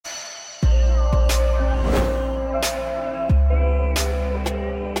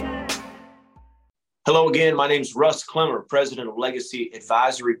Hello again. My name is Russ Clemmer, president of Legacy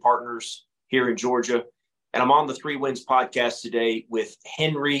Advisory Partners here in Georgia. And I'm on the Three Wins podcast today with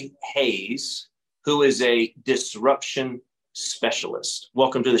Henry Hayes, who is a disruption specialist.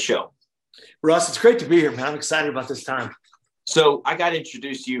 Welcome to the show. Russ, it's great to be here, man. I'm excited about this time. So I got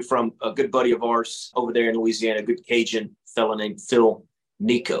introduced to you from a good buddy of ours over there in Louisiana, a good Cajun fella named Phil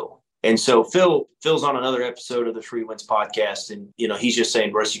Nico. And so Phil's on another episode of the Three Wins podcast. And, he's just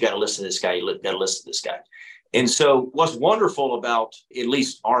saying, Russ, you got to listen to this guy. You got to listen to this guy. And so what's wonderful about at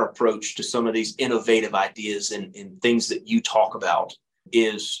least our approach to some of these innovative ideas and things that you talk about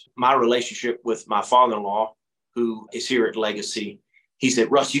is my relationship with my father-in-law, who is here at Legacy. He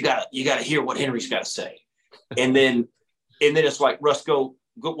said, Russ, you got to hear what Henry's got to say. And then it's like, Russ, go,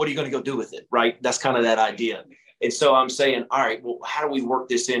 what are you going to go do with it? Right. That's kind of that idea. And so I'm saying, all right, well, how do we work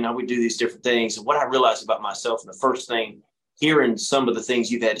this in? How do we do these different things? And what I realized about myself, and the first thing, hearing some of the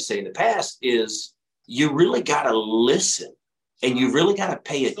things you've had to say in the past, is you really got to listen and you really got to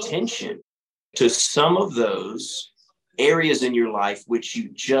pay attention to some of those areas in your life which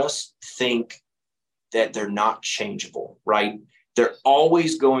you just think that they're not changeable, right? They're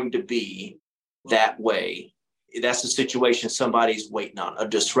always going to be that way. That's the situation somebody's waiting on. A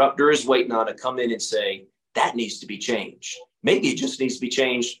disruptor is waiting on to come in and say, that needs to be changed. Maybe it just needs to be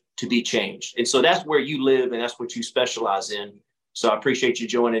changed to be changed. And so that's where you live and that's what you specialize in. So I appreciate you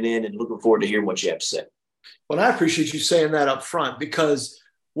joining in and looking forward to hearing what you have to say. Well, I appreciate you saying that up front, because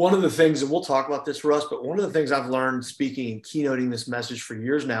one of the things, and we'll talk about this, Russ, but one of the things I've learned speaking and keynoting this message for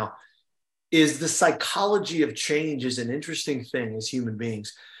years now is the psychology of change is an interesting thing as human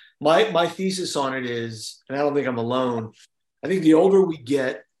beings. My thesis on it is, and I don't think I'm alone, I think the older we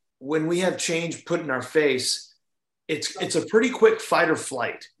get, when we have change put in our face, it's a pretty quick fight or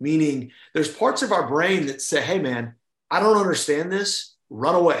flight, meaning there's parts of our brain that say, hey, man, I don't understand this.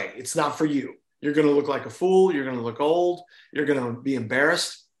 Run away. It's not for you. You're going to look like a fool. You're going to look old. You're going to be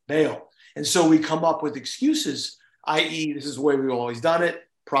embarrassed. Bail. And so we come up with excuses, i.e., this is the way we've always done it.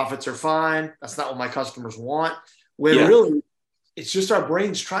 Profits are fine. That's not what my customers want. When really, it's just our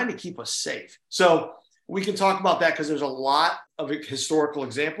brains trying to keep us safe. So we can talk about that because there's a lot of historical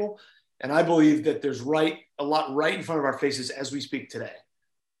example. And I believe that there's a lot right in front of our faces as we speak today.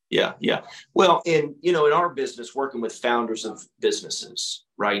 Yeah. Well, in our business, working with founders of businesses,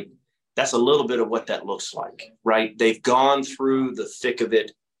 right? That's a little bit of what that looks like, right? They've gone through the thick of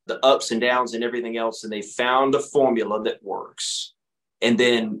it, the ups and downs and everything else, and they found a formula that works. And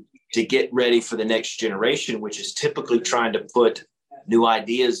then to get ready for the next generation, which is typically trying to put new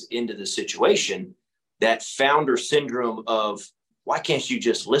ideas into the situation, that founder syndrome of, why can't you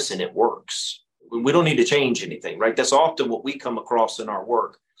just listen? It works. We don't need to change anything, right? That's often what we come across in our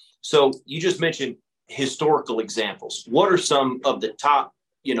work. So you just mentioned historical examples. What are some of the top,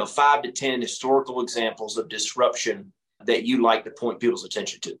 5 to 10 historical examples of disruption that you like to point people's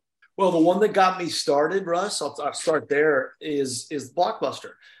attention to? Well, the one that got me started, Russ, I'll start there, is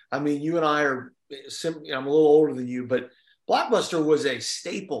Blockbuster. I mean, you and I are, I'm a little older than you, but Blockbuster was a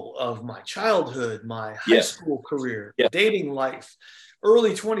staple of my childhood, my high school career, dating life,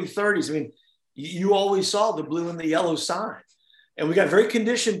 early 2030s. I mean, you always saw the blue and the yellow sign. And we got very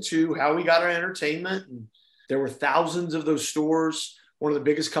conditioned to how we got our entertainment. And there were thousands of those stores, one of the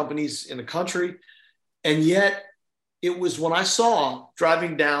biggest companies in the country. And yet it was when I saw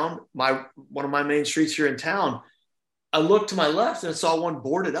driving down one of my main streets here in town, I looked to my left and I saw one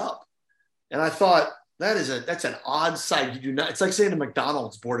boarded up. And I thought, that's an odd sight. You do not, it's like saying a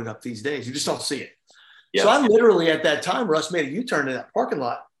McDonald's boarded up these days. You just don't see it. Yeah. So I literally at that time, Russ, made a U-turn in that parking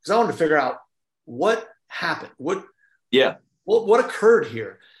lot because I wanted to figure out what happened. What occurred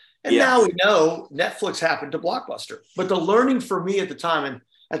here? And now we know Netflix happened to Blockbuster. But the learning for me at the time, and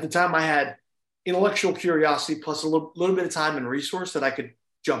at the time I had intellectual curiosity plus a little bit of time and resource that I could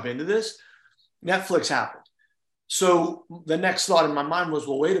jump into this, Netflix happened. So the next thought in my mind was,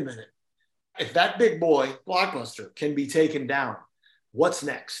 well, wait a minute. If that big boy, Blockbuster, can be taken down, what's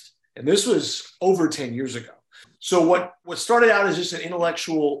next? And this was over 10 years ago. So what started out as just an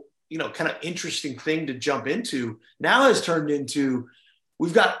intellectual, kind of interesting thing to jump into now has turned into,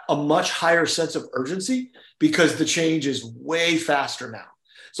 we've got a much higher sense of urgency because the change is way faster now.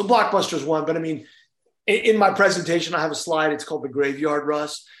 So Blockbuster is one, but I mean, in my presentation, I have a slide. It's called The Graveyard,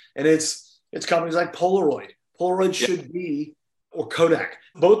 Russ. And it's companies like Polaroid. Polaroid should be, or Kodak.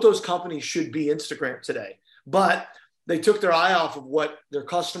 Both those companies should be Instagram today. But they took their eye off of what their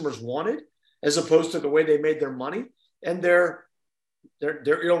customers wanted as opposed to the way they made their money. And they're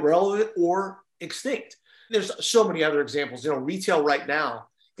irrelevant or extinct. There's so many other examples. Retail right now,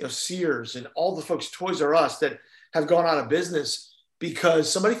 Sears and all the folks, Toys R Us, that have gone out of business.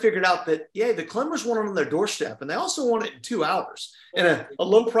 because somebody figured out that, yeah, the Climbers want it on their doorstep, and they also want it in 2 hours. And a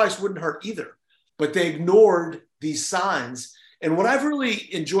low price wouldn't hurt either. But they ignored these signs. And what I've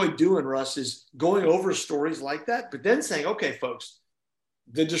really enjoyed doing, Russ, is going over stories like that, but then saying, okay, folks,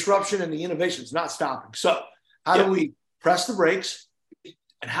 the disruption and the innovation is not stopping. So how do we press the brakes?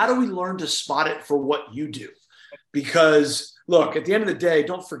 And how do we learn to spot it for what you do? Because, look, at the end of the day,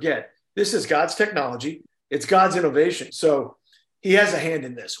 don't forget, this is God's technology. It's God's innovation. So he has a hand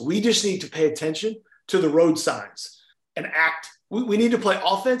in this. We just need to pay attention to the road signs and act. We need to play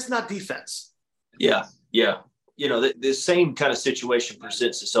offense, not defense. Yeah, yeah. You know, the same kind of situation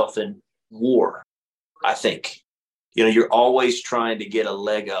presents itself in war, I think. You know, you're always trying to get a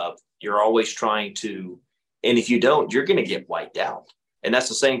leg up. You're always trying to, and if you don't, you're going to get wiped out. And that's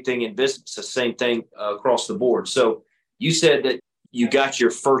the same thing in business, the same thing across the board. So you said that you got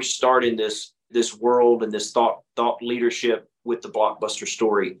your first start in this world and this thought leadership with the Blockbuster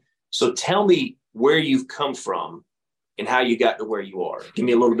story. So tell me where you've come from and how you got to where you are. Give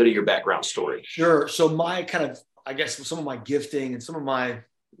me a little bit of your background story. Sure. So my kind of, I guess, some of my gifting and some of my,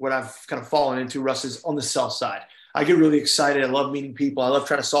 what I've kind of fallen into, Russ, is on the sales side. I get really excited. I love meeting people. I love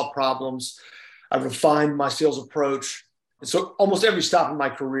trying to solve problems. I've refined my sales approach. And so almost every stop in my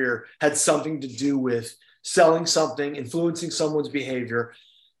career had something to do with selling something, influencing someone's behavior.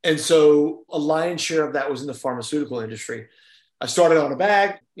 And so a lion's share of that was in the pharmaceutical industry. I started on a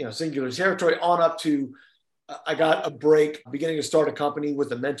bag, singular territory, on up to, I got a break beginning to start a company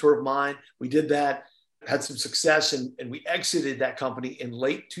with a mentor of mine. We did that, had some success, and we exited that company in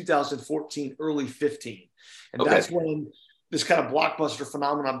late 2014, early 15. And that's when this kind of Blockbuster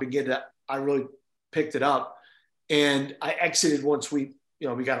phenomenon I really picked it up. And I exited once we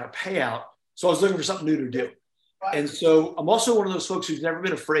got our payout. So I was looking for something new to do. And so I'm also one of those folks who's never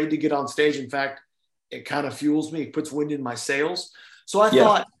been afraid to get on stage. In fact, it kind of fuels me. It puts wind in my sails. So I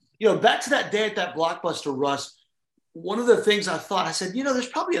thought, back to that day at that Blockbuster, Russ, one of the things I said, there's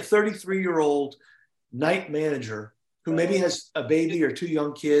probably a 33-year-old night manager who maybe has a baby or 2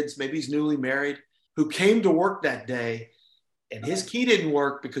 young kids, maybe he's newly married, who came to work that day and his key didn't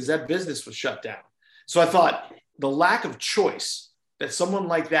work because that business was shut down. So I thought the lack of choice that someone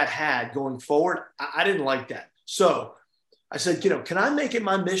like that had going forward, I didn't like that. So I said, can I make it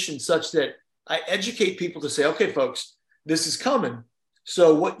my mission such that I educate people to say, okay, folks, this is coming.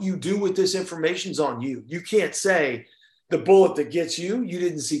 So what you do with this information is on you. You can't say the bullet that gets you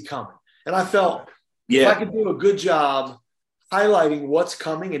didn't see coming. And I felt if I could do a good job highlighting what's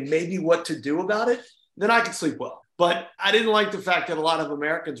coming and maybe what to do about it, then I could sleep well. But I didn't like the fact that a lot of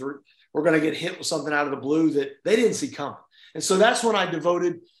Americans were going to get hit with something out of the blue that they didn't see coming. And so that's when I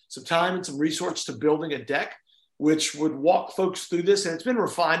devoted some time and some resource to building a deck, which would walk folks through this. And it's been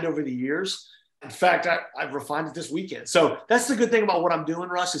refined over the years. In fact, I've refined it this weekend. So that's the good thing about what I'm doing,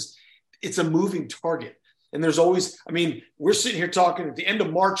 Russ, is it's a moving target. And there's always, we're sitting here talking at the end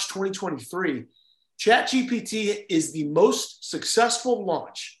of March 2023. ChatGPT is the most successful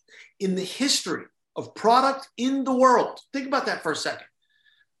launch in the history of product in the world. Think about that for a second.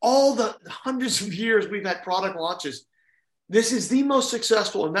 All the hundreds of years we've had product launches, this is the most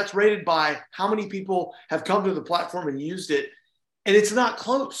successful, and that's rated by how many people have come to the platform and used it, and it's not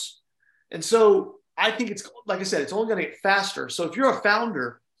close. And so I think it's, like I said, it's only going to get faster. So if you're a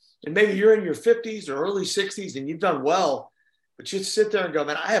founder and maybe you're in your 50s or early 60s and you've done well, but you sit there and go,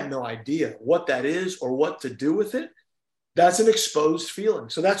 man, I have no idea what that is or what to do with it. That's an exposed feeling.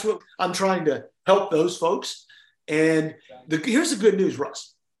 So that's what I'm trying to help those folks. And here's the good news,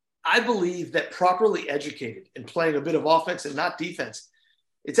 Russ. I believe that properly educated and playing a bit of offense and not defense,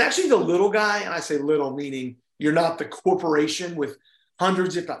 it's actually the little guy. And I say little, meaning you're not the corporation with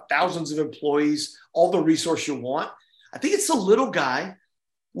hundreds, if not thousands of employees, all the resource you want. I think it's the little guy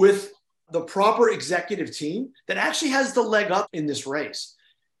with the proper executive team that actually has the leg up in this race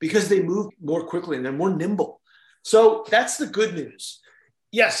because they move more quickly and they're more nimble. So that's the good news.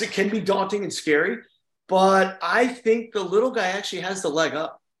 Yes, it can be daunting and scary, but I think the little guy actually has the leg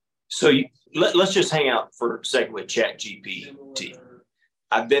up. So let's just hang out for a second with ChatGPT.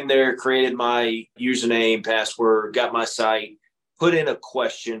 I've been there, created my username, password, got my site, put in a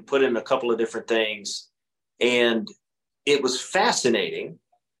question, put in a couple of different things, and it was fascinating,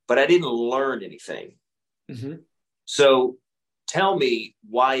 but I didn't learn anything. Mm-hmm. So tell me,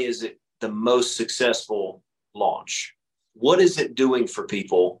 why is it the most successful launch? What is it doing for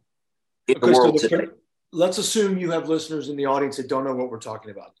people in the world today? Let's assume you have listeners in the audience that don't know what we're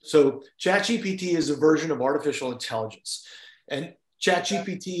talking about. So ChatGPT is a version of artificial intelligence. And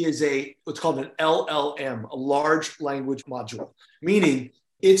ChatGPT is what's called an LLM, a large language module, meaning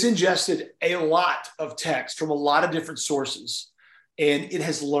it's ingested a lot of text from a lot of different sources. and it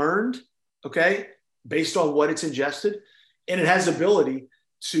has learned, okay, based on what it's ingested, and it has ability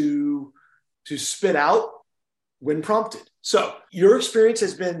to spit out when prompted. So your experience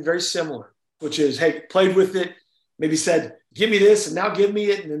has been very similar, which is, hey, played with it, maybe said, give me this, and now give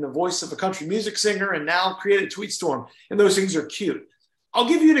me it, and in the voice of a country music singer, and now create a tweet storm. And those things are cute. I'll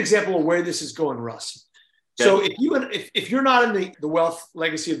give you an example of where this is going, Russ. Okay. So if you're not in the wealth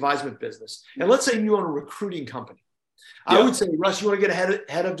legacy advisement business, and let's say you own a recruiting company, yeah. I would say, Russ, you want to get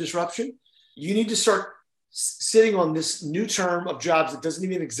ahead of disruption? You need to start sitting on this new term of jobs that doesn't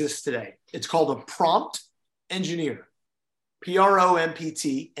even exist today. It's called a prompt engineer,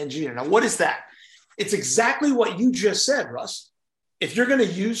 PROMPT engineer. Now, what is that? It's exactly what you just said, Russ. If you're going to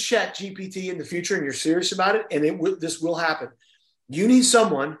use ChatGPT in the future and you're serious about it, and this will happen, you need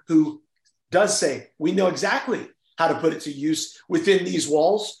someone who does say, we know exactly how to put it to use within these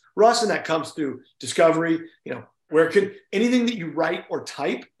walls, Russ, and that comes through discovery, where anything that you write or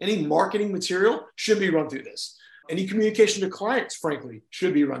type, any marketing material should be run through this. Any communication to clients, frankly,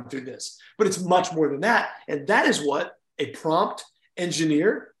 should be run through this. But it's much more than that. And that is what a prompt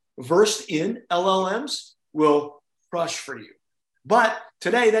engineer versed in LLMs will crush for you. But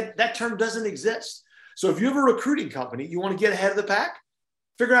today, that term doesn't exist. So if you have a recruiting company, you want to get ahead of the pack,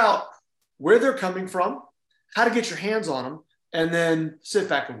 figure out where they're coming from, how to get your hands on them, and then sit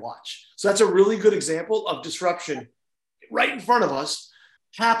back and watch. So that's a really good example of disruption right in front of us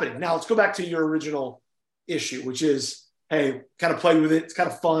happening. Now, let's go back to your original issue, which is, hey, kind of play with it. It's kind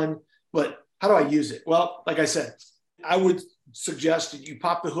of fun, but how do I use it? Well, like I said, I would suggest that you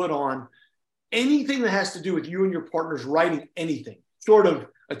pop the hood on anything that has to do with you and your partners writing anything, short of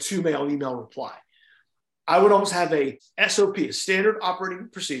a 2-mail email reply. I would almost have a SOP, a standard operating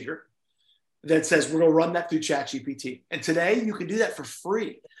procedure, that says we're going to run that through ChatGPT. And today you can do that for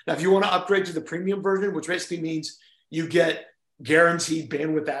free. Now, if you want to upgrade to the premium version, which basically means you get guaranteed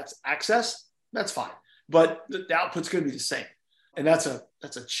bandwidth access, that's fine. But the output's going to be the same. And that's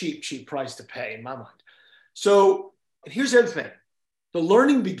a cheap price to pay in my mind. So, and here's the other thing. The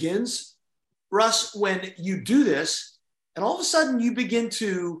learning begins, Russ, when you do this, and all of a sudden you begin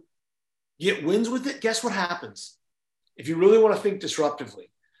to get wins with it. Guess what happens? If you really want to think disruptively,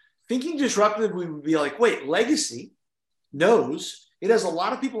 thinking disruptively would be like, wait, legacy knows it has a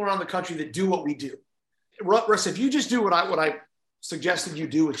lot of people around the country that do what we do. Russ, if you just do what I suggested you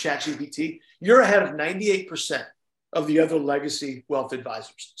do with ChatGPT, you're ahead of 98% of the other legacy wealth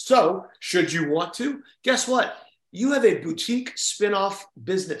advisors. So should you want to, guess what? You have a boutique spin-off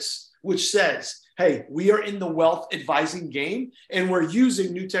business, which says, hey, we are in the wealth advising game and we're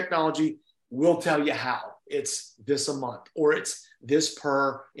using new technology. We'll tell you how. It's this a month or it's this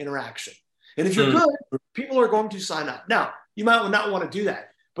per interaction. And if you're good, people are going to sign up. Now, you might not want to do that,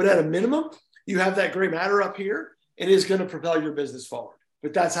 but at a minimum, you have that gray matter up here. It is going to propel your business forward.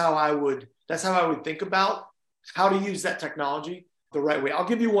 But that's how I would think about how to use that technology the right way. I'll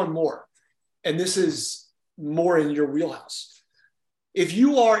give you one more. And this is more in your wheelhouse. If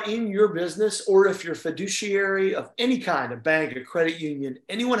you are in your business or if you're fiduciary of any kind, a bank, a credit union,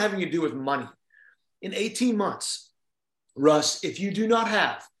 anyone having to do with money, in 18 months, Russ, if you do not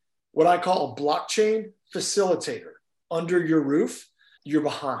have what I call a blockchain facilitator under your roof, you're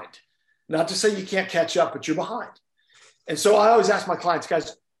behind. Not to say you can't catch up, but you're behind. And so I always ask my clients,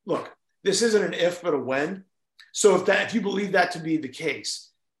 guys, look, this isn't an if, but a when. So if you believe that to be the case,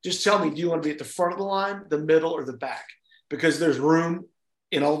 just tell me, do you want to be at the front of the line, the middle, or the back? Because there's room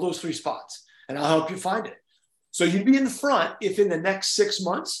in all those 3 spots, and I'll help you find it. So you'd be in the front if in the next 6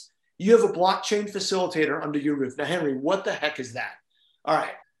 months, you have a blockchain facilitator under your roof. Now, Henry, what the heck is that? All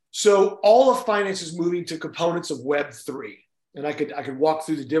right. So all of finance is moving to components of Web 3. And I could walk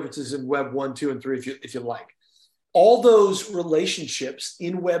through the differences in Web 1, 2, and 3 if you like. All those relationships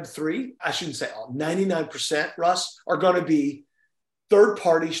in Web 3, I shouldn't say all, 99%, Russ, are going to be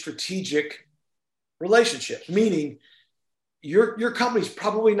third-party strategic relationships, meaning your company's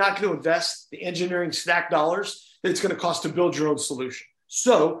probably not going to invest the engineering stack dollars that it's going to cost to build your own solution.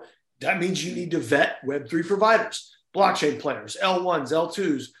 So that means you need to vet Web3 providers, blockchain players, L1s,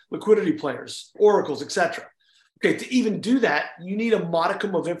 L2s, liquidity players, oracles, etc. Okay, to even do that, you need a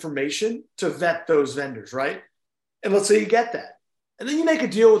modicum of information to vet those vendors, right? And let's say you get that. And then you make a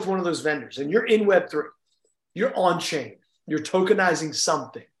deal with one of those vendors and you're in Web3. You're on chain. You're tokenizing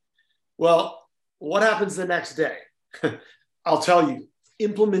something. Well, what happens the next day? I'll tell you,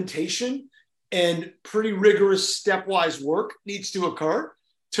 implementation and pretty rigorous stepwise work needs to occur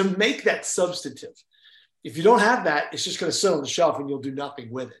to make that substantive. If you don't have that, it's just going to sit on the shelf and you'll do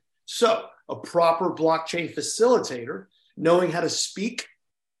nothing with it. So a proper blockchain facilitator, knowing how to speak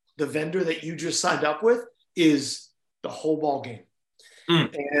the vendor that you just signed up with, is the whole ball game.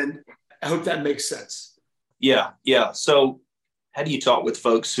 And I hope that makes sense. Yeah. Yeah. So how do you talk with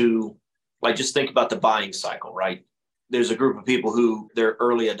folks who, like, just think about the buying cycle, right? There's a group of people who they're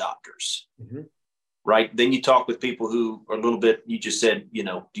early adopters, right? Then you talk with people who are a little bit, you just said,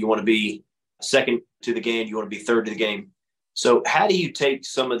 do you want to be second to the game? Do you want to be third to the game? So how do you take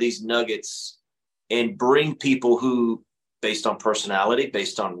some of these nuggets and bring people who, based on personality,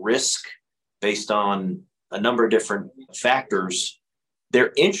 based on risk, based on a number of different factors,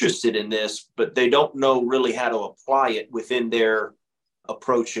 they're interested in this, but they don't know really how to apply it within their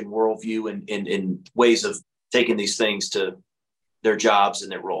approach and worldview and ways of taking these things to their jobs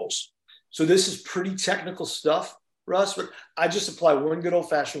and their roles. So this is pretty technical stuff, Russ, but I just apply one good old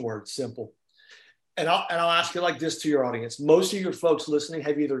fashioned word, simple. And I'll ask you like this to your audience. Most of your folks listening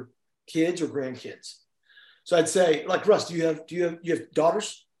have either kids or grandkids. So I'd say, like, Russ, do you have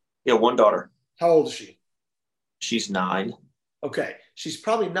daughters? Yeah, one daughter. How old is she? She's 9. Okay. She's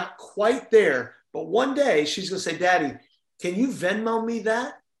probably not quite there, but one day she's going to say, Daddy, can you Venmo me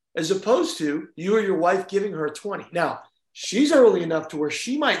that? As opposed to you or your wife giving her a 20. Now, she's early enough to where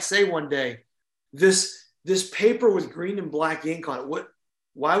she might say one day, this paper with green and black ink on it,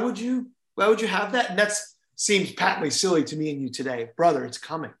 why would you have that? And that seems patently silly to me and you today. Brother, it's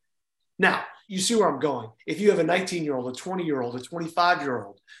coming. Now, you see where I'm going. If you have a 19-year-old, a 20-year-old, a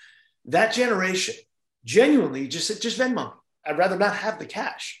 25-year-old, that generation genuinely just Venmo me. I'd rather not have the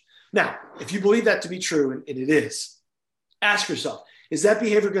cash. Now, if you believe that to be true, and it is, ask yourself, is that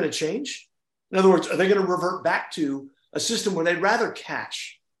behavior going to change? In other words, are they going to revert back to a system where they'd rather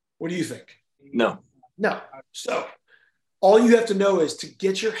cash? What do you think? No. So all you have to know is to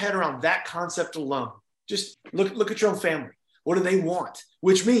get your head around that concept alone. Just look at your own family. What do they want?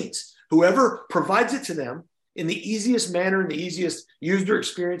 Which means whoever provides it to them in the easiest manner and the easiest user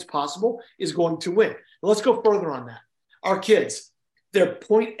experience possible is going to win. Now, let's go further on that. Our kids, they're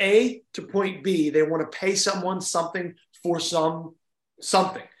point A to point B. They want to pay someone something for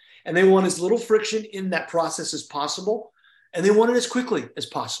something. And they want as little friction in that process as possible. And they want it as quickly as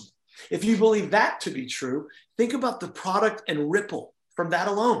possible. If you believe that to be true, think about the product and ripple from that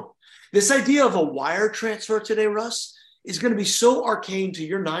alone. This idea of a wire transfer today, Russ, is going to be so arcane to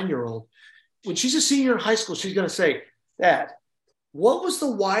your 9-year-old. When she's a senior in high school, she's going to say, Dad, what was the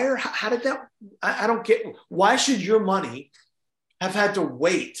wire? How did that? I don't get. Why should your money have had to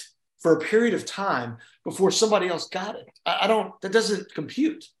wait for a period of time before somebody else got it? I don't. That doesn't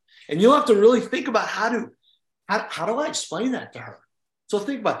compute. And you'll have to really think about how do I explain that to her? So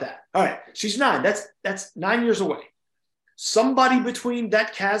think about that. All right, she's 9. That's 9 years away. Somebody between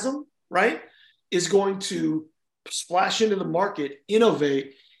that chasm, right, is going to splash into the market,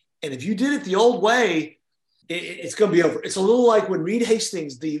 innovate, and if you did it the old way, it's going to be over. It's a little like when Reed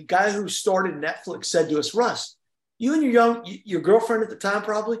Hastings, the guy who started Netflix, said to us, Russ, you and your girlfriend at the time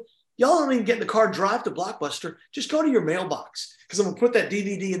probably, y'all don't even get in the car, drive to Blockbuster. Just go to your mailbox because I'm going to put that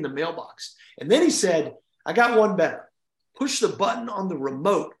DVD in the mailbox. And then he said, I got one better. Push the button on the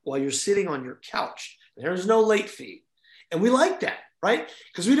remote while you're sitting on your couch. There's no late fee. And we like that, right?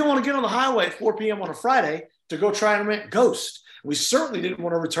 Because we didn't want to get on the highway at 4 p.m. on a Friday to go try and rent Ghost. We certainly didn't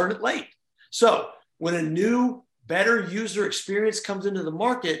want to return it late. So when a new, better user experience comes into the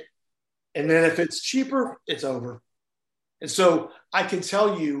market, and then if it's cheaper, it's over. And so I can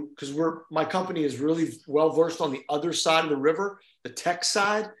tell you, because my company is really well-versed on the other side of the river, the tech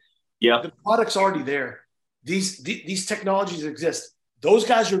side. Yeah. The product's already there. These technologies exist. Those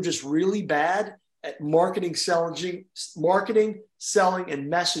guys are just really bad at marketing, selling, and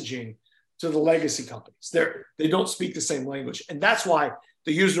messaging to the legacy companies. They don't speak the same language. And that's why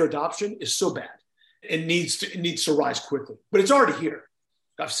the user adoption is so bad. It needs to rise quickly, but it's already here.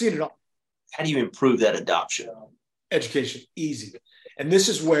 I've seen it all. How do you improve that adoption? Education, easy. And this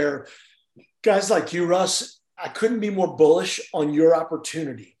is where guys like you, Russ, I couldn't be more bullish on your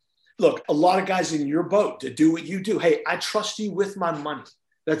opportunity. Look, a lot of guys in your boat to do what you do. Hey, I trust you with my money.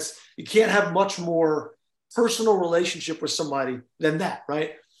 You can't have much more personal relationship with somebody than that,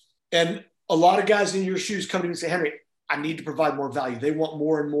 right? And a lot of guys in your shoes come to me and say, Henry, I need to provide more value. They want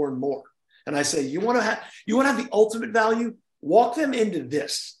more and more and more. And I say, you want to have the ultimate value? Walk them into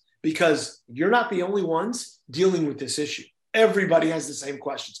this, because you're not the only ones dealing with this issue. Everybody has the same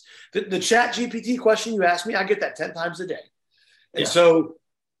questions. The chat GPT question you asked me, I get that 10 times a day. And so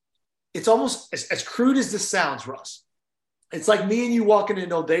it's almost as crude as this sounds, Russ. It's like me and you walking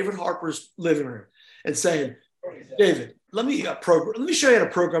into David Harper's living room and saying, David, let me show you how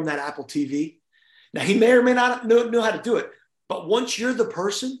to program that Apple TV. Now, he may or may not know how to do it, but once you're the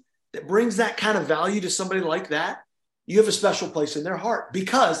person that brings that kind of value to somebody like that, you have a special place in their heart.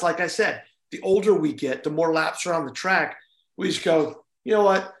 Because, like I said, the older we get, the more laps around the track, we just go, you know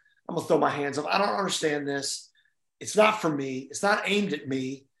what? I'm going to throw my hands up. I don't understand this. It's not for me. It's not aimed at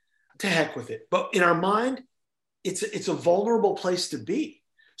me. To heck with it. But in our mind, it's a vulnerable place to be.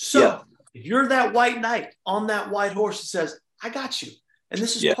 So if you're that white knight on that white horse that says, I got you. And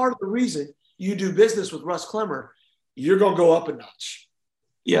this is part of the reason you do business with Russ Clemmer, you're going to go up a notch.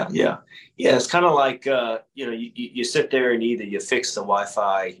 Yeah. It's kind of like, you sit there and either you fix the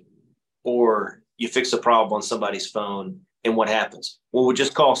Wi-Fi or you fix a problem on somebody's phone. And what happens? Well, we'll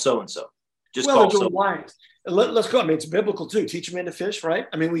just call so-and-so. Call so-and-so. Let's go. I mean, it's biblical too. Teach a man to fish, right?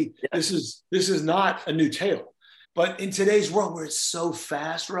 I mean, this is not a new tale. But in today's world where it's so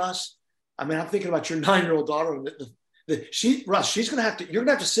fast, Russ, I mean, I'm thinking about your 9-year-old daughter. Russ, you're going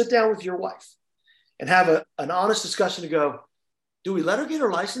to have to sit down with your wife and have an honest discussion to go, do we let her get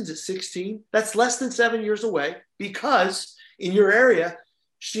her license at 16? That's less than 7 years away, because in your area,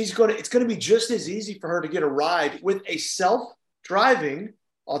 it's going to be just as easy for her to get a ride with a self-driving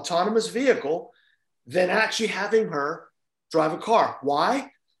autonomous vehicle than actually having her drive a car.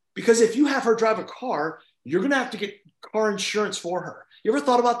 Why? Because if you have her drive a car, you're going to have to get car insurance for her. You ever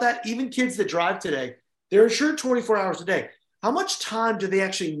thought about that? Even kids that drive today, they're insured 24 hours a day. How much time do they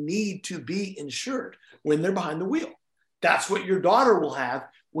actually need to be insured when they're behind the wheel? That's what your daughter will have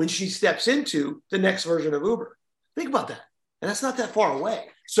when she steps into the next version of Uber. Think about that. And that's not that far away.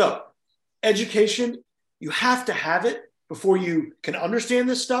 So education, you have to have it before you can understand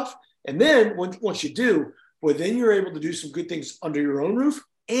this stuff. And then once you do, well, then you're able to do some good things under your own roof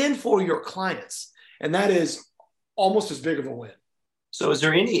and for your clients. And that is almost as big of a win. So is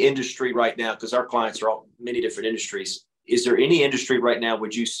there any industry right now, because our clients are all many different industries, is there any industry right now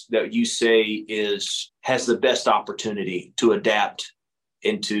that you say has the best opportunity to adapt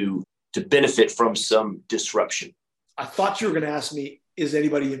and to benefit from some disruption? I thought you were going to ask me, is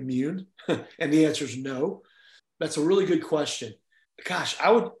anybody immune? And the answer is no. That's a really good question. Gosh,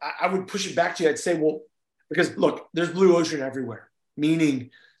 I would push it back to you. I'd say, well, because look, there's blue ocean everywhere,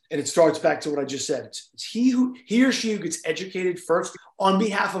 meaning, and it starts back to what I just said. It's he or she who gets educated first on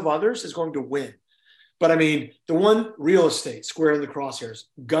behalf of others is going to win. But I mean, the one, real estate, square in the crosshairs,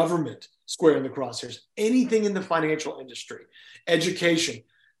 government, square in the crosshairs, anything in the financial industry, education,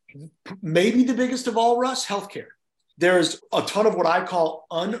 maybe the biggest of all, Russ, healthcare. There's a ton of what I call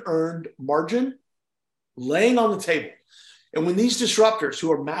unearned margin laying on the table. And when these disruptors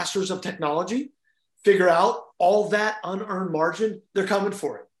who are masters of technology figure out all that unearned margin, they're coming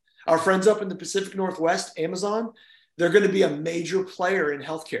for it. Our friends up in the Pacific Northwest, Amazon, they're going to be a major player in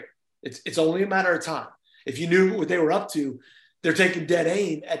healthcare. It's only a matter of time. If you knew what they were up to, they're taking dead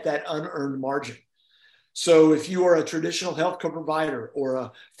aim at that unearned margin. So if you are a traditional healthcare provider or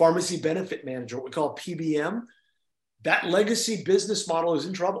a pharmacy benefit manager, what we call PBM, that legacy business model is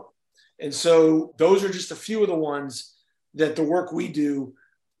in trouble. And so those are just a few of the ones that the work we do,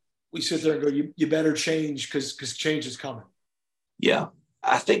 we sit there and go, you better change because change is coming. Yeah.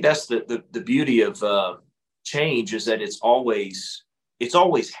 I think that's the beauty of change, is that it's always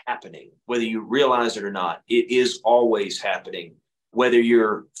happening, whether you realize it or not. It is always happening, whether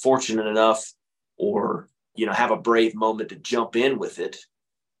you're fortunate enough or, have a brave moment to jump in with it.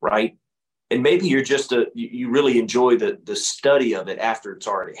 Right. And maybe you're just you really enjoy the study of it after it's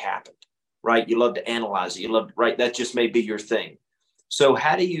already happened. Right. You love to analyze it. Right. That just may be your thing. So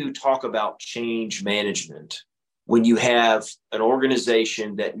how do you talk about change management when you have an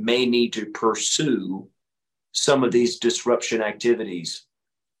organization that may need to pursue some of these disruption activities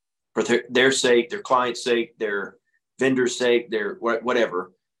for their sake, their client's sake, their vendor's sake, their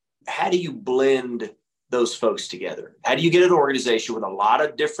whatever? How do you blend those folks together? How do you get an organization with a lot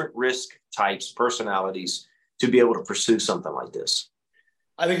of different risk types, personalities, to be able to pursue something like this?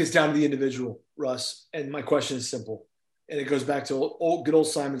 I think it's down to the individual, Russ. And my question is simple. And it goes back to good old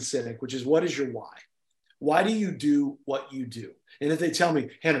Simon Sinek, which is, what is your why? Why do you do what you do? And if they tell me,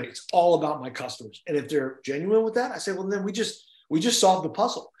 Henry, it's all about my customers, and if they're genuine with that, I say, well, then we just solved the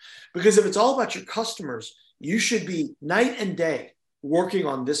puzzle. Because if it's all about your customers, you should be night and day working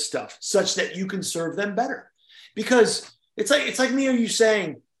on this stuff such that you can serve them better. Because it's like me or you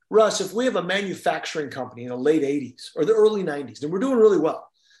saying, Russ, if we have a manufacturing company in the late 80s or the early 90s, and we're doing really well,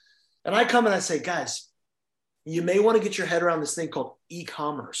 and I come and I say, guys, you may want to get your head around this thing called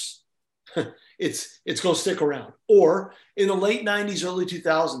e-commerce. It's going to stick around. Or in the late 90s, early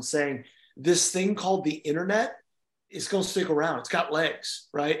 2000s, saying this thing called the internet is going to stick around. It's got legs,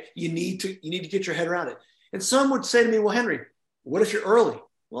 right? You need to get your head around it. And some would say to me, well, Henry, what if you're early?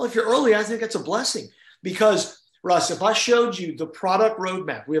 Well, if you're early, I think that's a blessing. Because, Russ, if I showed you the product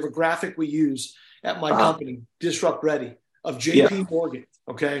roadmap, we have a graphic we use at my company, Disrupt Ready, of JP Morgan,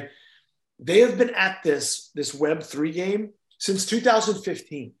 okay? They have been at this Web3 game since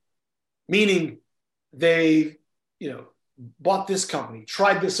 2015, meaning they, bought this company,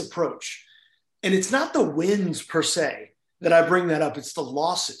 tried this approach. And it's not the wins per se that I bring that up. It's the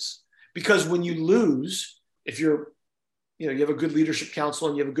losses. Because when you lose, if you have a good leadership council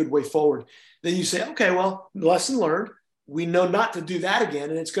and you have a good way forward, then you say, okay, well, lesson learned. We know not to do that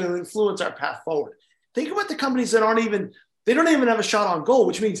again, and it's going to influence our path forward. Think about the companies that they don't even have a shot on goal,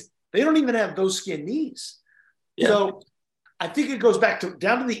 which means they don't even have those skin knees. Yeah. So I think it goes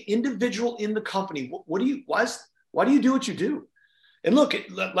down to the individual in the company. Why do you do what you do? And look,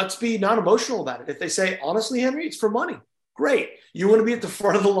 let's be non-emotional about it. If they say, honestly, Henry, it's for money. Great. You want to be at the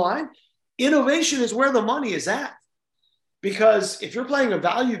front of the line? Innovation is where the money is at. Because if you're playing a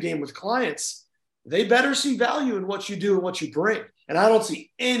value game with clients, they better see value in what you do and what you bring. And I don't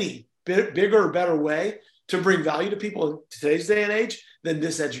see any bigger or better way to bring value to people in today's day and age than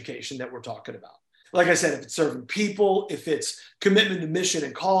this education that we're talking about. Like I said, if it's serving people, if it's commitment to mission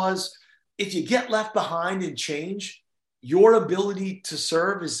and cause, if you get left behind in change, your ability to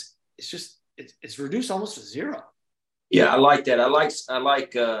serve is reduced almost to zero. Yeah, I like that. I like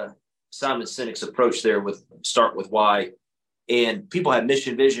Simon Sinek's approach there with start with why. And people have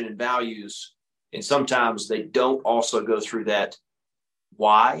mission, vision, and values. And sometimes they don't also go through that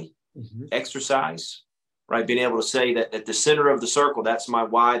why exercise, right? Being able to say that at the center of the circle, that's my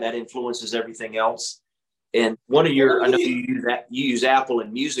why, that influences everything else. And I know you use Apple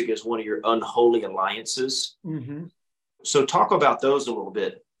and music as one of your unholy alliances. Mm-hmm. So talk about those a little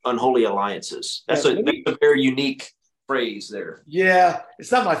bit, unholy alliances. That's a very unique phrase there. Yeah,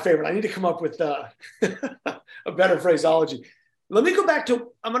 it's not my favorite. I need to come up with a better phraseology. Let me go back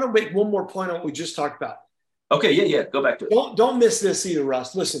I'm going to make one more point on what we just talked about. Okay, yeah, go back to it. Don't miss this either,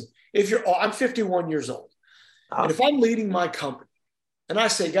 Russ. Listen, I'm 51 years old. And if I'm leading my company and I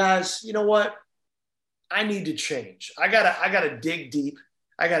say, guys, you know what? I need to change. I gotta dig deep.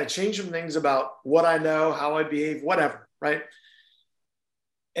 I gotta change some things about what I know, how I behave, whatever, right?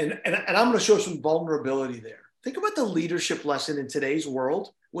 And I'm going to show some vulnerability there. Think about the leadership lesson in today's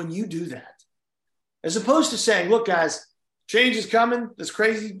world when you do that. As opposed to saying, look, guys, change is coming. This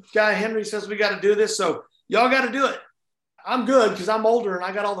crazy guy, Henry, says we got to do this. So y'all got to do it. I'm good because I'm older and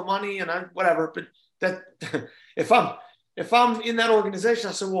I got all the money and whatever. But that if I'm in that organization,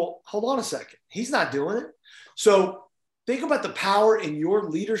 I said, well, hold on a second. He's not doing it. So think about the power in your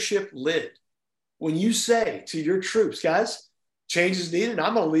leadership lid. When you say to your troops, guys, change is needed, and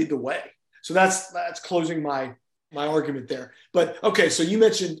I'm going to lead the way. So that's closing my argument there. But okay, so you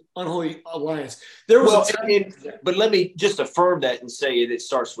mentioned unholy alliance. But let me just affirm that and say it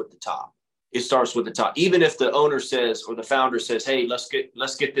starts with the top. It starts with the top. Even if the owner says or the founder says, "Hey, let's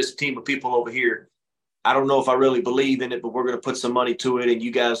get this team of people over here. I don't know if I really believe in it, but we're going to put some money to it, and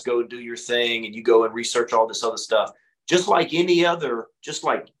you guys go do your thing, and you go and research all this other stuff." Just like any other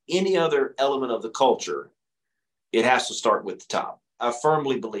element of the culture, it has to start with the top. I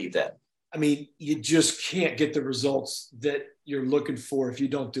firmly believe that. I mean, you just can't get the results that you're looking for if you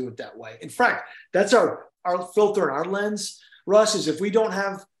don't do it that way. In fact, that's our filter and our lens, Russ, is if we don't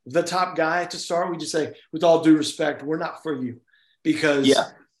have the top guy to start, we just say, with all due respect, we're not for you because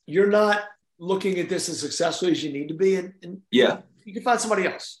you're not looking at this as successfully as you need to be. And you can find somebody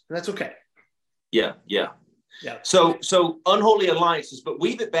else, and that's okay. Yeah. So unholy alliances, but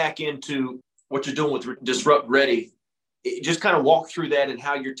weave it back into what you're doing with Disrupt Ready. Just kind of walk through that and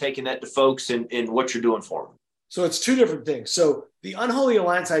how you're taking that to folks and what you're doing for them. So it's two different things. So the unholy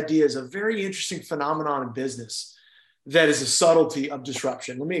alliance idea is a very interesting phenomenon in business that is a subtlety of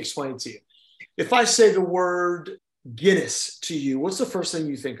disruption. Let me explain it to you. If I say the word Guinness to you, what's the first thing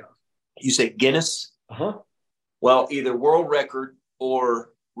you think of? You say Guinness? Uh-huh. Well, either world record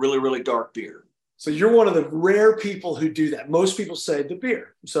or really, really dark beer. So you're one of the rare people who do that. Most people say the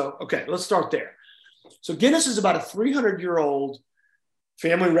beer. So, okay, let's start there. So Guinness is about a 300-year-old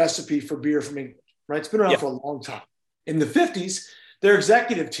family recipe for beer from England, right? It's been around for a long time. In the 50s, their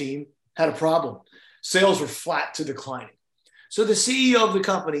executive team had a problem. Sales were flat to declining. So the CEO of the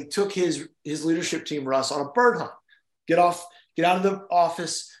company took his leadership team, Russ, on a bird hunt. Get out of the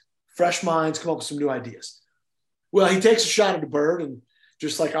office, fresh minds, come up with some new ideas. Well, he takes a shot at the bird, and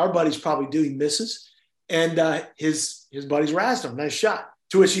just like our buddies probably do, he misses. And his buddies razzed him, nice shot.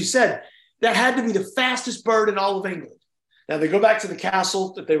 To which he said, that had to be the fastest bird in all of England. Now they go back to the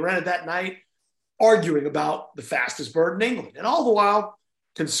castle that they rented that night, arguing about the fastest bird in England, and all the while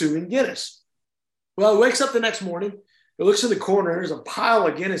consuming Guinness. Well, he wakes up the next morning, he looks in the corner, there's a pile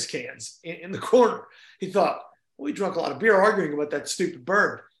of Guinness cans in the corner. He thought, well, we drank a lot of beer arguing about that stupid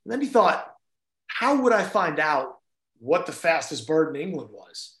bird. And then he thought, how would I find out what the fastest bird in England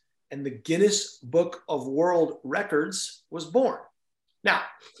was? and the Guinness Book of World Records was born. Now,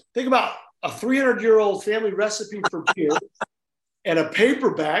 think about a 300-year-old family recipe for beer and a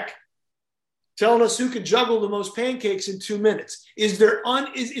paperback telling us who can juggle the most pancakes in 2 minutes. Is there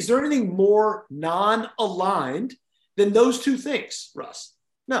anything more non-aligned than those two things, Russ?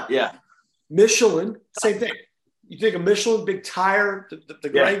 No. Yeah. Michelin, same thing. You think of Michelin, big tire, the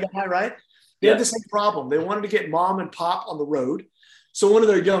gray guy, right? They had the same problem. They wanted to get mom and pop on the road. So one of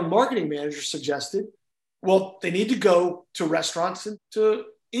their young marketing managers suggested, well, they need to go to restaurants and to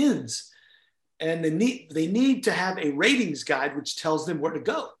inns. And they need to have a ratings guide which tells them where to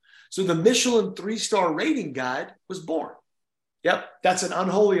go. So the Michelin 3-star rating guide was born. Yep, that's an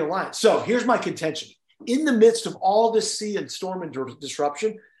unholy alliance. So here's my contention. In the midst of all this sea and storm and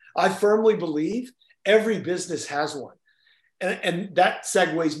disruption, I firmly believe every business has one. And that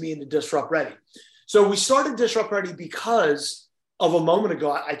segues me into Disrupt Ready. So we started Disrupt Ready because of a moment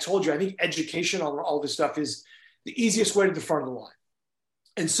ago, I told you, I think education on all this stuff is the easiest way to the front of the line.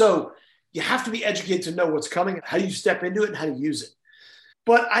 And so you have to be educated to know what's coming, how you step into it, and how to use it.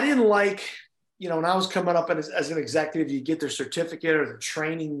 But I didn't like, when I was coming up as an executive, you get their certificate or the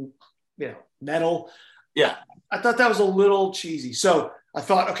training, medal. Yeah. I thought that was a little cheesy. So I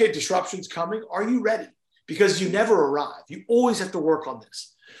thought, okay, disruption's coming. Are you ready? Because you never arrive. You always have to work on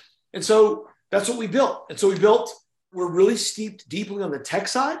this. And so that's what we built. And so we're really steeped deeply on the tech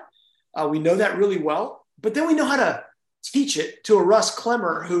side. We know that really well, but then we know how to teach it to a Russ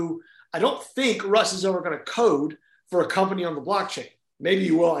Clemmer who I don't think Russ is ever going to code for a company on the blockchain. Maybe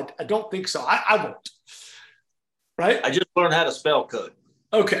you will. I don't think so. I won't. Right? I just learned how to spell code.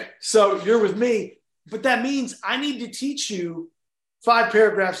 Okay. So you're with me, but that means I need to teach you 5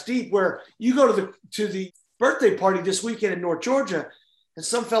 paragraphs deep where you go to the birthday party this weekend in North Georgia and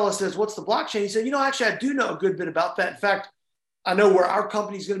some fella says, what's the blockchain? He said, actually, I do know a good bit about that. In fact, I know where our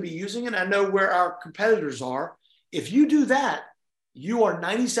company is going to be using it. I know where our competitors are. If you do that, you are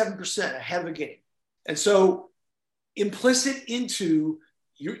 97% ahead of the game. And so implicit into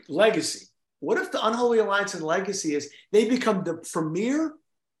your legacy, what if the unholy alliance and legacy is they become the premier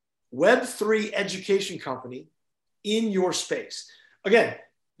Web3 education company in your space? Again,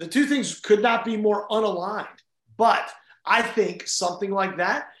 the two things could not be more unaligned, but I think something like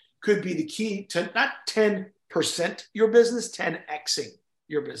that could be the key to not 10% your business, 10xing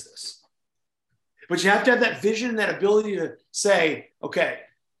your business. But you have to have that vision and that ability to say, okay,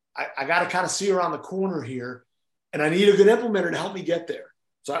 I got to kind of see around the corner here and I need a good implementer to help me get there.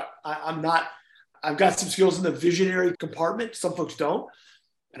 So I've got some skills in the visionary compartment. Some folks don't.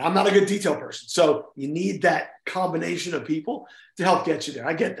 And I'm not a good detail person. So you need that combination of people to help get you there.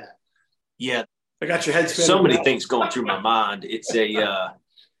 I get that. Yeah. I got your head spinning. So many things going through my mind. It's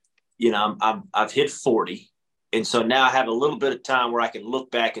I've hit 40. And so now I have a little bit of time where I can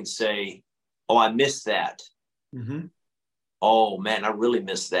look back and say, oh, I missed that. Mm-hmm. Oh man, I really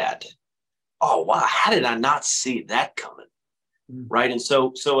missed that. Oh, wow. How did I not see that coming? Mm-hmm. Right. And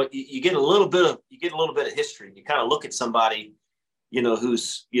so you get a little bit of history. You kind of look at somebody,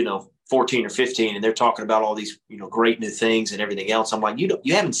 who's, 14 or 15 and they're talking about all these, great new things and everything else. I'm like,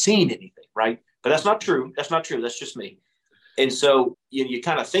 you haven't seen anything. Right. But that's not true. That's not true. That's just me. And so you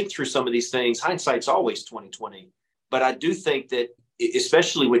kind of think through some of these things. Hindsight's always 20/20. But I do think that,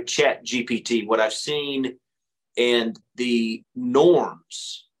 especially with Chat GPT, what I've seen and the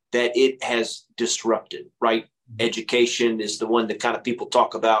norms that it has disrupted, right? Education is the one that kind of people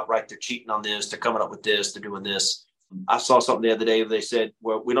talk about, right? They're cheating on this. They're coming up with this. They're doing this. I saw something the other day where they said,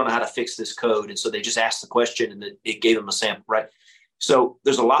 well, we don't know how to fix this code. And so they just asked the question and it gave them a sample, right? So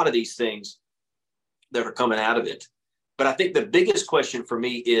there's a lot of these things that are coming out of it. But I think the biggest question for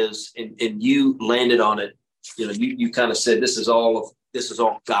me is, and you landed on it, you kind of said, this is all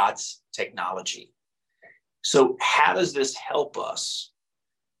God's technology. So how does this help us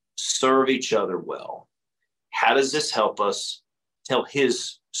serve each other well? How does this help us tell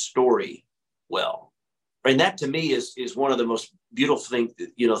his story well? And that to me is one of the most beautiful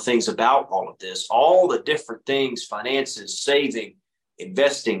things about all of this, all the different things, finances, saving,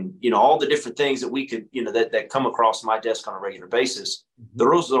 investing, all the different things that we could, that come across my desk on a regular basis. Mm-hmm.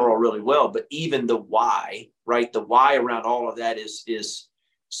 Those are all really well, but even the why, right? The why around all of that is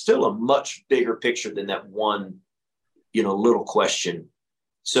still a much bigger picture than that one, little question.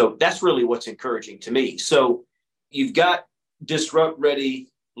 So that's really what's encouraging to me. So you've got Disrupt Ready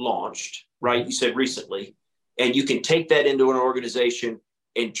launched, right? You said recently, and you can take that into an organization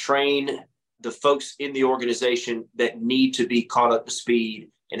and train the folks in the organization that need to be caught up to speed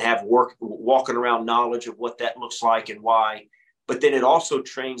and have walking around knowledge of what that looks like and why. But then it also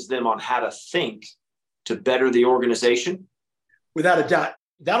trains them on how to think to better the organization. Without a doubt.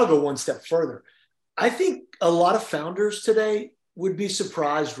 that'll go one step further. I think a lot of founders today would be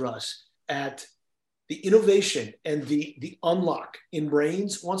surprised, Russ, at the innovation and the unlock in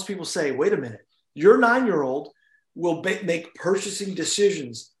brains once people say, wait a minute, your 9-year-old will make purchasing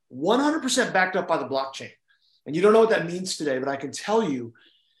decisions 100% backed up by the blockchain. And you don't know what that means today, but I can tell you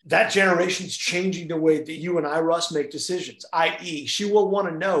that generation's changing the way that you and I, Russ, make decisions, i.e. she will want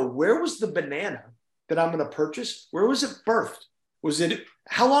to know, where was the banana that I'm going to purchase? Where was it birthed?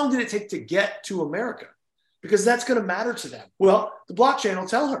 How long did it take to get to America? Because that's going to matter to them. Well, the blockchain will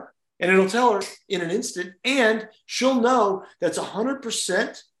tell her, and it'll tell her in an instant, and she'll know that's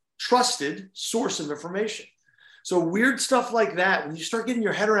 100% trusted source of information. So weird stuff like that, when you start getting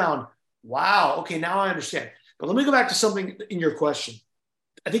your head around, wow, okay, now I understand. But let me go back to something in your question.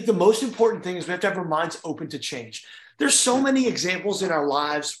 I think the most important thing is we have to have our minds open to change. There's so many examples in our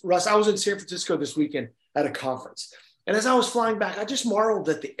lives. Russ, I was in San Francisco this weekend at a conference. And as I was flying back, I just marveled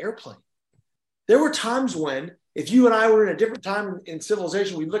at the airplane. There were times when, if you and I were in a different time in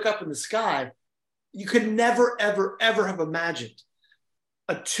civilization, we look up in the sky, you could never, ever, ever have imagined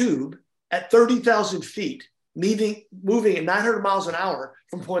a tube at 30,000 feet moving at 900 miles an hour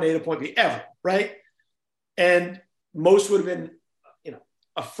from point A to point B ever, right? And most would have been,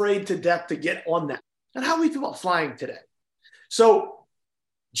 afraid to death to get on that. And how we feel about flying today. So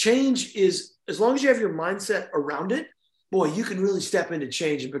change is, as long as you have your mindset around it, boy, you can really step into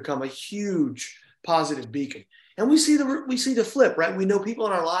change and become a huge positive beacon. And we see the flip, right? We know people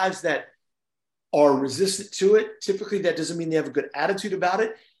in our lives that are resistant to it. Typically, that doesn't mean they have a good attitude about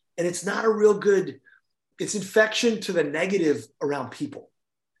it. And it's not a real good, it's infection to the negative around people.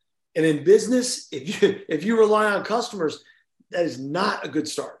 And in business, if you rely on customers, that is not a good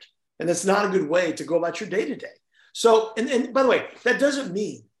start. And that's not a good way to go about your day-to-day. So, and by the way, that doesn't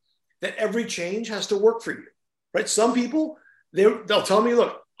mean that every change has to work for you, right? Some people, they'll tell me,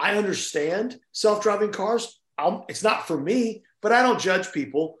 look, I understand self-driving cars. It's not for me, but I don't judge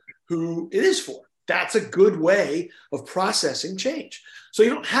people who it is for. That's a good way of processing change. So you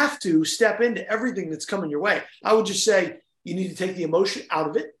don't have to step into everything that's coming your way. I would just say you need to take the emotion out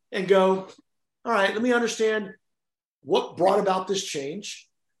of it and go, all right, let me understand what brought about this change,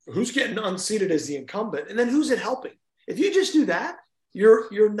 who's getting unseated as the incumbent, and then who's it helping. If you just do that,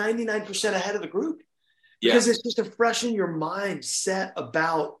 you're 99% ahead of the group. Because it's just a freshen your mindset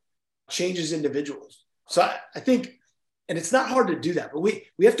about changes individuals. So I think, and it's not hard to do that, but we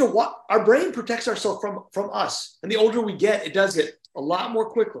have to walk. Our brain protects ourselves from us. And the older we get, it does it a lot more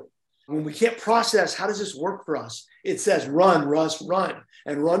quickly. When we can't process, how does this work for us? It says, run, Russ, run,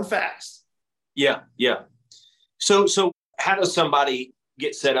 and run fast. Yeah. So how does somebody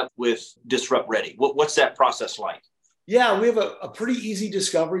get set up with Disrupt Ready? What's that process like? Yeah, we have a pretty easy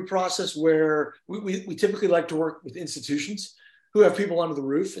discovery process where we typically like to work with institutions who have people under the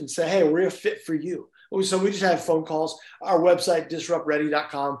roof and say, hey, we're a fit for you. So we just have phone calls. Our website,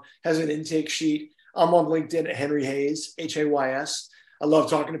 disruptready.com, has an intake sheet. I'm on LinkedIn at Henry Hayes, Hays. I love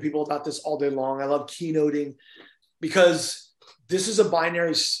talking to people about this all day long. I love keynoting because this is a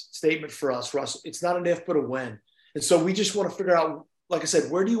binary statement for us, Russ. It's not an if, but a when. And so we just want to figure out, like I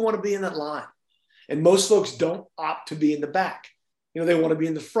said, where do you want to be in that line? And most folks don't opt to be in the back. They want to be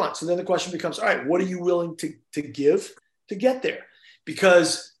in the front. So then the question becomes, all right, what are you willing to give to get there?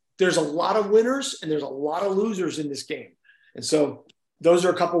 Because there's a lot of winners and there's a lot of losers in this game. And so those are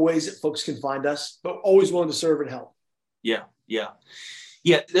a couple of ways that folks can find us, but always willing to serve and help. Yeah.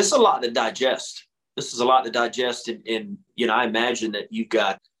 This is a lot to digest. And I imagine that you've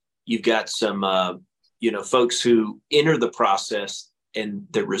got some, folks who enter the process and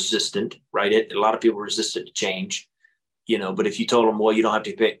they're resistant, right? A lot of people are resistant to change, but if you told them, well, you don't have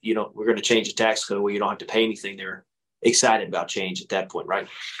to pay, we're going to change the tax code where you don't have to pay anything, they're excited about change at that point, right?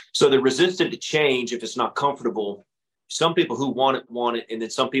 So they're resistant to change if it's not comfortable. Some people who want it. And then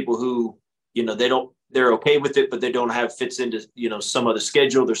some people who, they're okay with it, but they don't have fits into, some other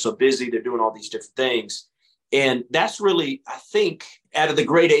schedule. They're so busy. They're doing all these different things. And that's really, I think, out of the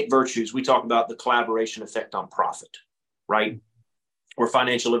great 8 virtues, we talk about the collaboration effect on profit, right? Where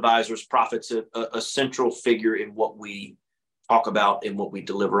financial advisors, profit's a central figure in what we talk about and what we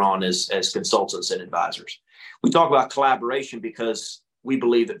deliver on as consultants and advisors. We talk about collaboration because we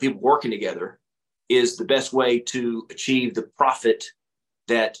believe that people working together is the best way to achieve the profit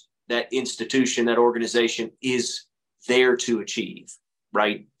that institution, that organization is there to achieve,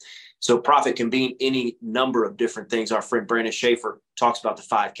 right? So profit can be any number of different things. Our friend Brandon Schaefer talks about the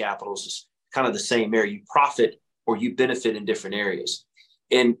 5 capitals. It's kind of the same area. You profit or you benefit in different areas.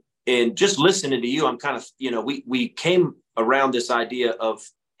 And just listening to you, I'm kind of, we came around this idea of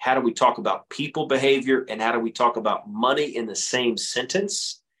how do we talk about people behavior, and how do we talk about money in the same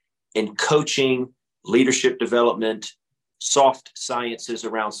sentence, and coaching, leadership development, soft sciences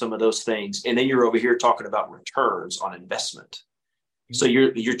around some of those things. And then you're over here talking about returns on investment. So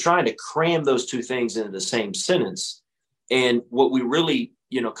you're trying to cram those two things into the same sentence. And what we really,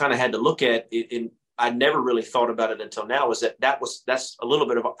 kind of had to look at, and I never really thought about it until now, is that's a little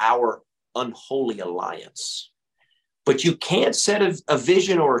bit of our unholy alliance. But you can't set a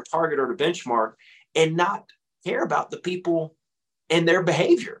vision or a target or a benchmark and not care about the people and their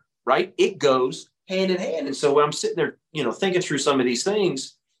behavior, right? It goes hand in hand. And so when I'm sitting there, thinking through some of these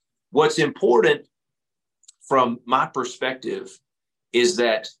things, what's important from my perspective is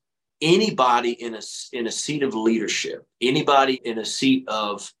that anybody in a seat of leadership, anybody in a seat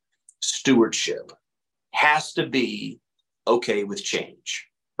of stewardship has to be okay with change,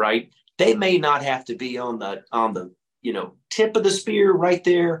 right? They may not have to be on the tip of the spear right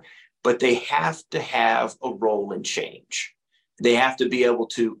there, but they have to have a role in change. They have to be able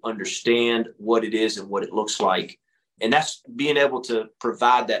to understand what it is and what it looks like. And that's being able to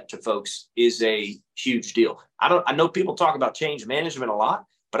provide that to folks is a huge deal. I know people talk about change management a lot,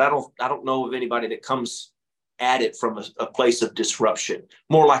 but I don't know of anybody that comes at it from a place of disruption,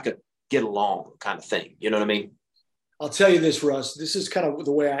 more like a get along kind of thing. You know what I mean? I'll tell you this, Russ, this is kind of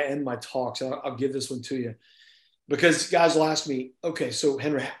the way I end my talks. I'll give this one to you because guys will ask me, okay, so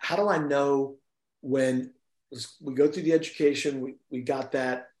Henry, how do I know when we go through the education, we got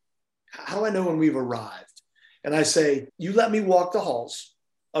that. How do I know when we've arrived? And I say, you let me walk the halls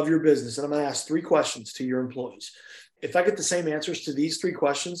of your business, and I'm going to ask 3 questions to your employees. If I get the same answers to these 3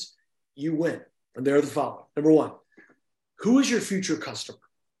 questions, you win. And they're the following. Number 1, who is your future customer?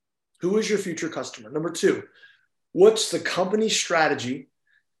 Who is your future customer? Number 2, what's the company's strategy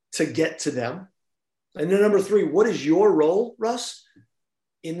to get to them? And then number 3, what is your role, Russ,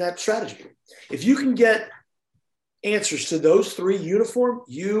 in that strategy? If you can get answers to those 3 uniform,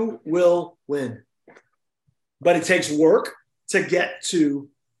 you will win. But it takes work to get to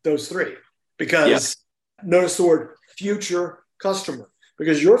those 3 because notice the word future customer,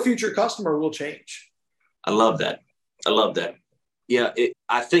 because your future customer will change. I love that. Yeah,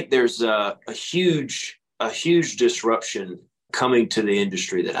 I think there's a huge disruption coming to the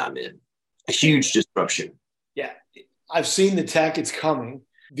industry that I'm in. A huge disruption. Yeah, I've seen the tech. It's coming.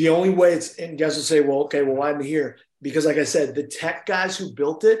 The only way and guys will say, well, okay, well, why am I here? Because like I said, the tech guys who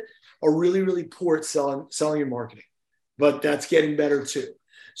built it are really, really poor at selling and marketing, but that's getting better too.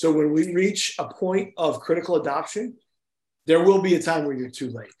 So when we reach a point of critical adoption, there will be a time where you're too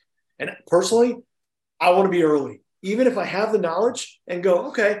late. And personally, I want to be early. Even if I have the knowledge and go,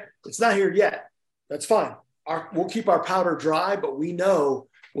 okay, it's not here yet. That's fine. We'll keep our powder dry, but we know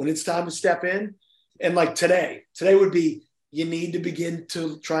when it's time to step in. And like today would be, you need to begin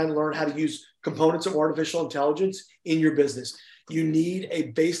to try and learn how to use components of artificial intelligence in your business. You need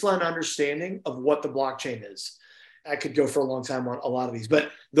a baseline understanding of what the blockchain is. I could go for a long time on a lot of these,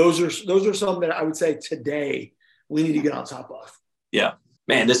 but those are some that I would say today we need to get on top of. Yeah,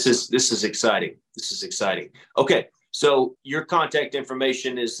 man, this is exciting. This is exciting. Okay. So your contact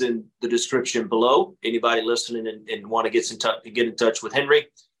information is in the description below. Anybody listening and want to get in touch with Henry.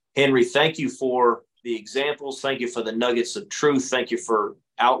 Henry, thank you for the examples. Thank you for the nuggets of truth. Thank you for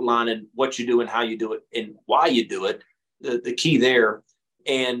outlining what you do and how you do it and why you do it. The key there.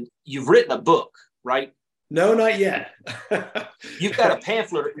 And you've written a book, right? No, not yet. You've got a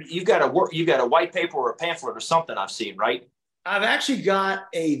pamphlet. You've got a white paper or a pamphlet or something I've seen, right? I've actually got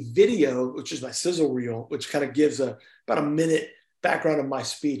a video, which is my sizzle reel, which kind of gives about a minute background of my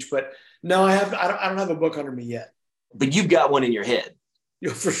speech. But no, I don't have a book under me yet. But you've got one in your head.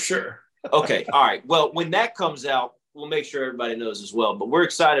 Yeah, for sure. Okay. All right. Well, when that comes out, we'll make sure everybody knows as well. But we're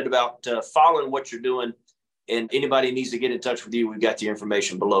excited about following what you're doing. And anybody needs to get in touch with you, we've got the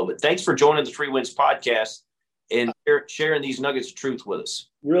information below. But thanks for joining the 3 Wins podcast and sharing these nuggets of truth with us.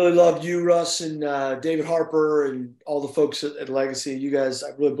 Really love you, Russ, and David Harper and all the folks at Legacy. You guys, I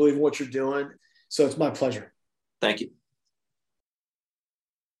really believe in what you're doing. So it's my pleasure. Thank you.